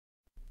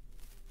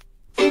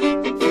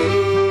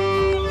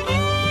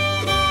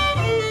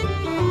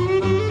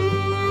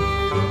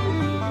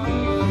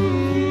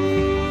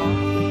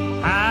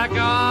I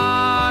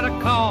got a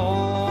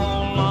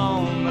call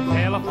on the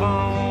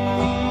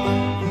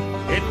telephone.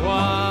 It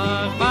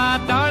was my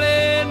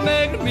darling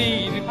begging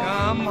me to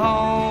come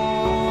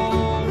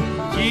home.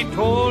 She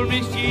told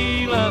me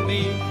she loved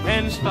me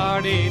and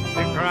started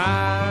to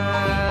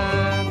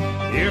cry.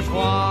 Here's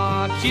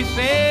what she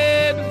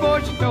said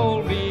before she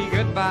told me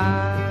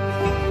goodbye.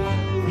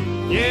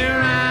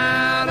 You're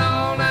out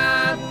all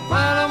night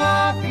while I'm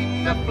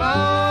walking the floor.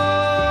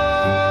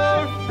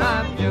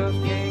 I just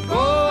can't go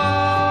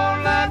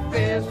on like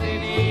this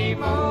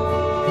anymore.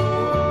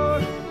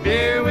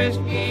 Beer,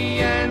 whiskey,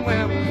 and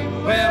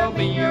women will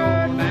be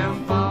your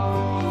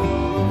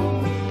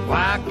downfall.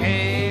 Why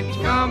can't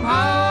you come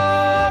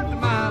home to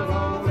my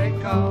lonely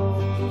call?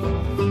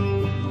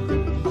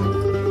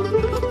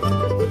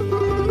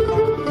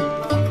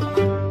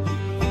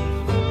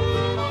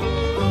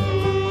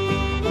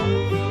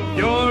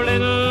 Your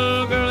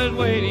little girl is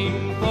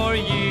waiting for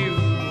you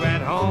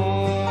at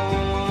home.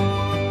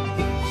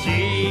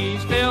 She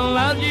still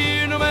loves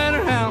you no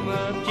matter how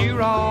much you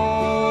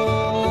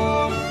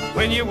roam.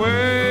 When your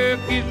work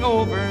is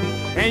over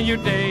and your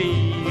day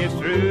is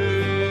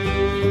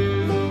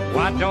through,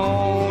 why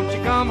don't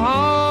you come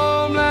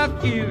home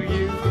like you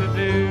used to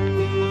do?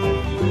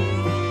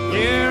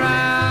 You're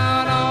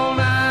out all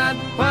night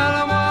while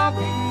I'm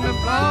walking the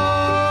floor.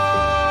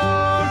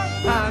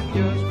 I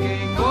just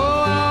can't go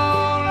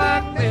on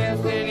like this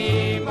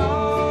anymore.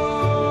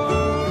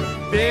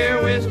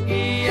 Beer,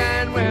 whiskey,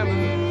 and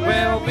women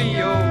will be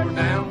your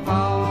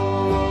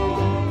downfall.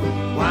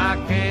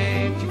 Why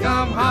can't you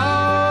come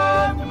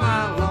home to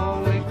my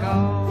lonely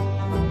call?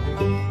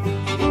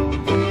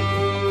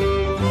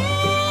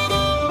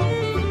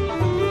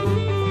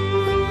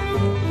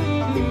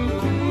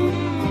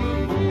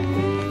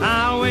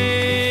 I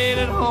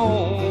waited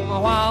home a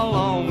while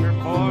longer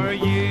for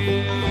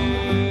you.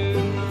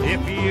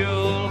 If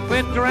you'll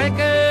quit drinking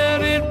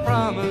and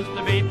promise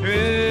to be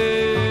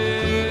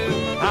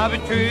true, I'll be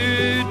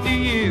true to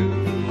you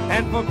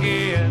and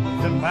forget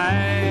the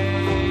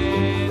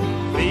past.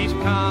 Please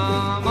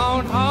come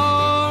on home.